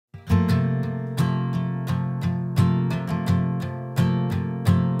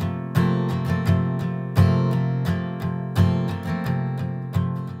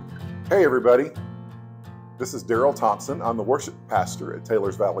Hey everybody, this is Derrel Thompson. I'm the worship pastor at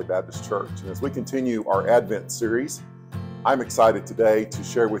Taylors Valley Baptist Church. And as we continue our Advent series, I'm excited today to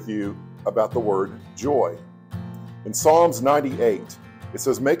share with you about the word joy. In Psalms 98, it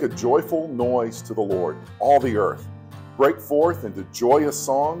says, "Make a joyful noise to the Lord, all the earth. Break forth into joyous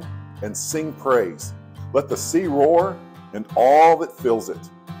song and sing praise. Let the sea roar and all that fills it,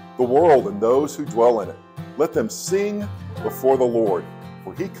 the world and those who dwell in it. Let them sing before the Lord,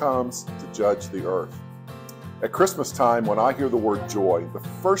 for he comes to judge the earth." At Christmas time, when I hear the word joy, the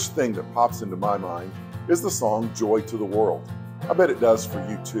first thing that pops into my mind is the song Joy to the World. I bet it does for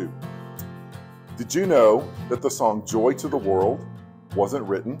you too. Did you know that the song Joy to the World wasn't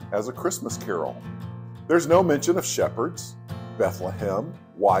written as a Christmas carol? There's no mention of shepherds, Bethlehem,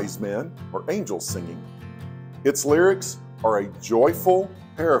 wise men, or angels singing. Its lyrics are a joyful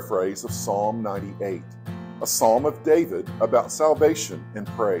paraphrase of Psalm 98, a psalm of David about salvation and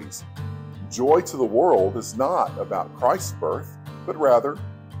praise. Joy to the World is not about Christ's birth, but rather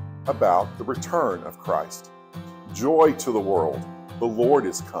about the return of Christ. Joy to the world, the Lord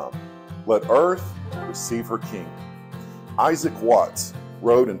is come. Let earth receive her King. Isaac Watts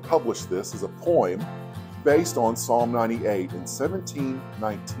wrote and published this as a poem based on Psalm 98 in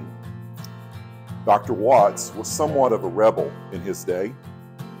 1719. Dr. Watts was somewhat of a rebel in his day.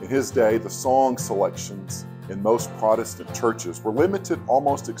 In his day, the song selections in most Protestant churches were limited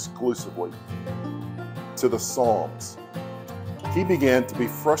almost exclusively to the Psalms. He began to be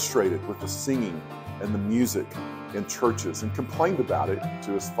frustrated with the singing and the music in churches and complained about it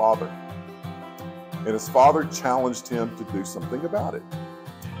to his father. And his father challenged him to do something about it.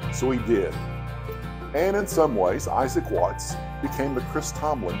 So he did. And in some ways, Isaac Watts became the Chris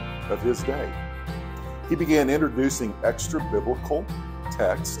Tomlin of his day. He began introducing extra biblical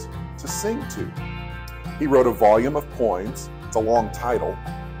text to sing to. He wrote a volume of poems. It's a long title,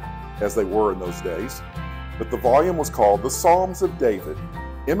 as they were in those days, but the volume was called The Psalms of David,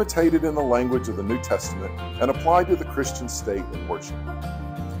 imitated in the language of the New Testament and applied to the Christian state and worship.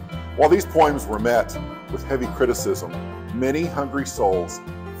 While these poems were met with heavy criticism, many hungry souls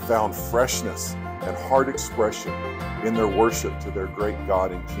found freshness and heart expression in their worship to their great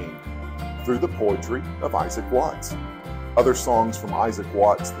God and King through the poetry of Isaac Watts. Other songs from Isaac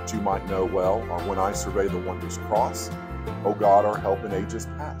Watts that you might know well are "When I Survey the Wondrous Cross," "O God, Our Help in Ages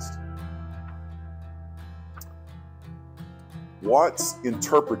Past." Watts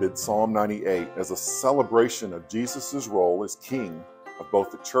interpreted Psalm 98 as a celebration of Jesus' role as King of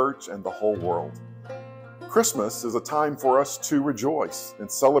both the church and the whole world. Christmas is a time for us to rejoice and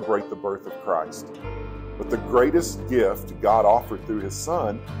celebrate the birth of Christ. But the greatest gift God offered through His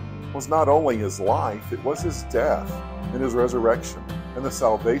Son was not only His life, it was His death and His resurrection and the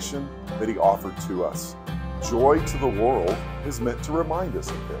salvation that He offered to us. Joy to the world is meant to remind us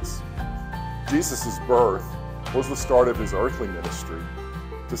of this. Jesus' birth was the start of His earthly ministry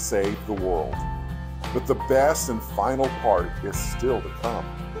to save the world. But the best and final part is still to come,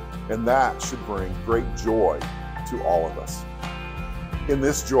 and that should bring great joy to all of us. In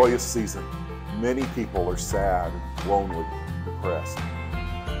this joyous season, many people are sad, lonely, depressed.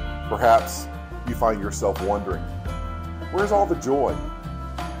 Perhaps you find yourself wondering, where's all the joy?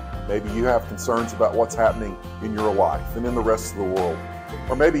 Maybe you have concerns about what's happening in your life and in the rest of the world.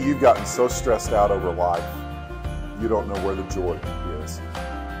 Or maybe you've gotten so stressed out over life, you don't know where the joy is.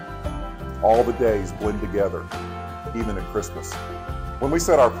 All the days blend together, even at Christmas. When we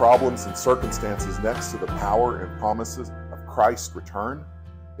set our problems and circumstances next to the power and promises of Christ's return,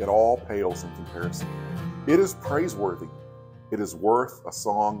 it all pales in comparison. It is praiseworthy. It is worth a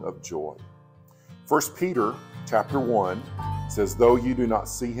song of joy. 1 Peter chapter 1 says, "Though you do not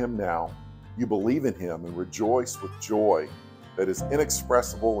see Him now, you believe in Him and rejoice with joy that is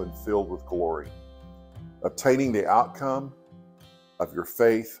inexpressible and filled with glory, obtaining the outcome of your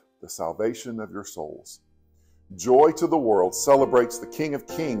faith, the salvation of your souls." Joy to the world celebrates the King of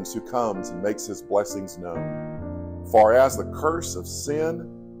Kings who comes and makes His blessings known. Far as the curse of sin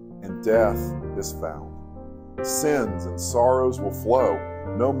and death is found, sins and sorrows will flow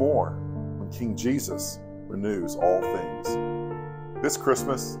no more when King Jesus renews all things. This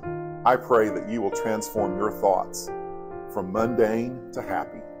Christmas, I pray that you will transform your thoughts from mundane to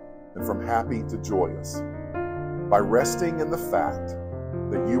happy and from happy to joyous by resting in the fact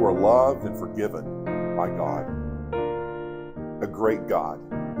that you are loved and forgiven by God, a great God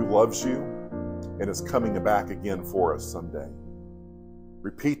who loves you and is coming back again for us someday.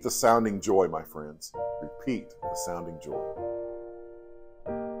 Repeat the sounding joy, my friends. Repeat the sounding joy.